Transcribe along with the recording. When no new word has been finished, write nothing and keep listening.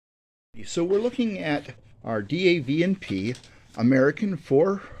So we're looking at our DAV&P American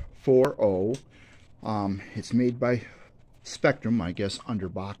 440. It's made by Spectrum, I guess, under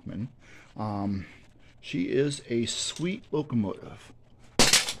Bachmann. She is a sweet locomotive.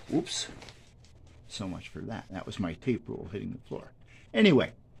 Oops. So much for that. That was my tape rule hitting the floor.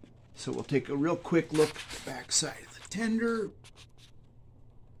 Anyway, so we'll take a real quick look at the back side of the tender.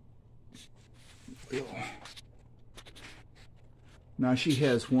 Now she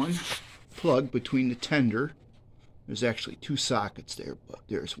has one plug between the tender. There's actually two sockets there, but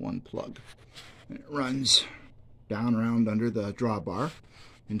there's one plug. And it runs down around under the drawbar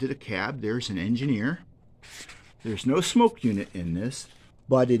into the cab. There's an engineer. There's no smoke unit in this,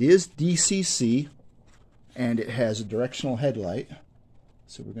 but it is DCC and it has a directional headlight.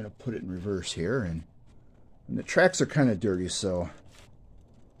 So we're going to put it in reverse here, and the tracks are kind of dirty, so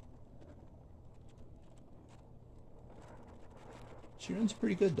she runs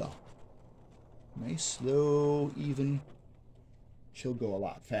pretty good though. Nice, slow, even. She'll go a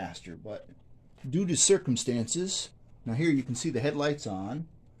lot faster, but due to circumstances, now here you can see the headlights on,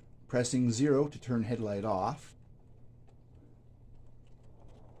 pressing 0 to turn headlight off.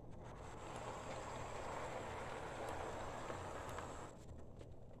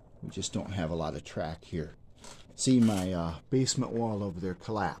 We just don't have a lot of track here. See, my basement wall over there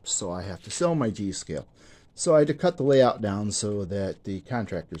collapsed, so I have to sell my G-scale. So I had to cut the layout down so that the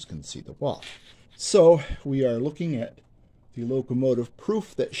contractors can see the wall. So we are looking at the locomotive,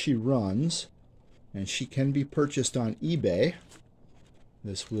 proof that she runs, and she can be purchased on eBay.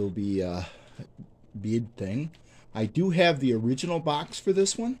 This will be a bid thing. I do have the original box for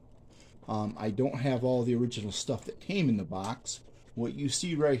this one. I don't have all the original stuff that came in the box. What you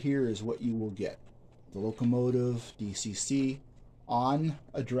see right here is what you will get. The locomotive, DCC, on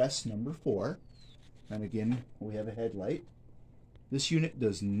address number 4. And again, we have a headlight. This unit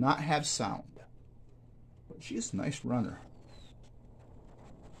does not have sound, but she's a nice runner.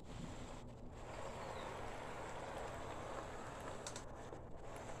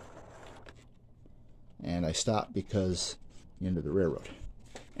 And I stopped because the end of the railroad.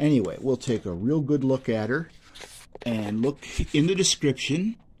 Anyway, we'll take a real good look at her and look in the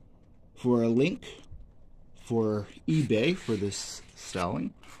description for a link for eBay for this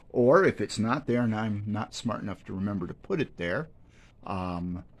selling. Or if it's not there and I'm not smart enough to remember to put it there,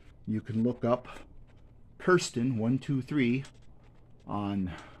 you can look up Kirsten123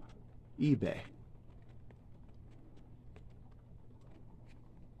 on eBay.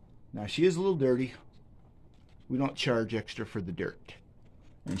 Now she is a little dirty. We don't charge extra for the dirt.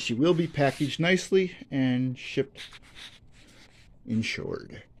 And she will be packaged nicely and shipped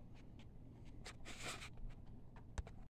insured.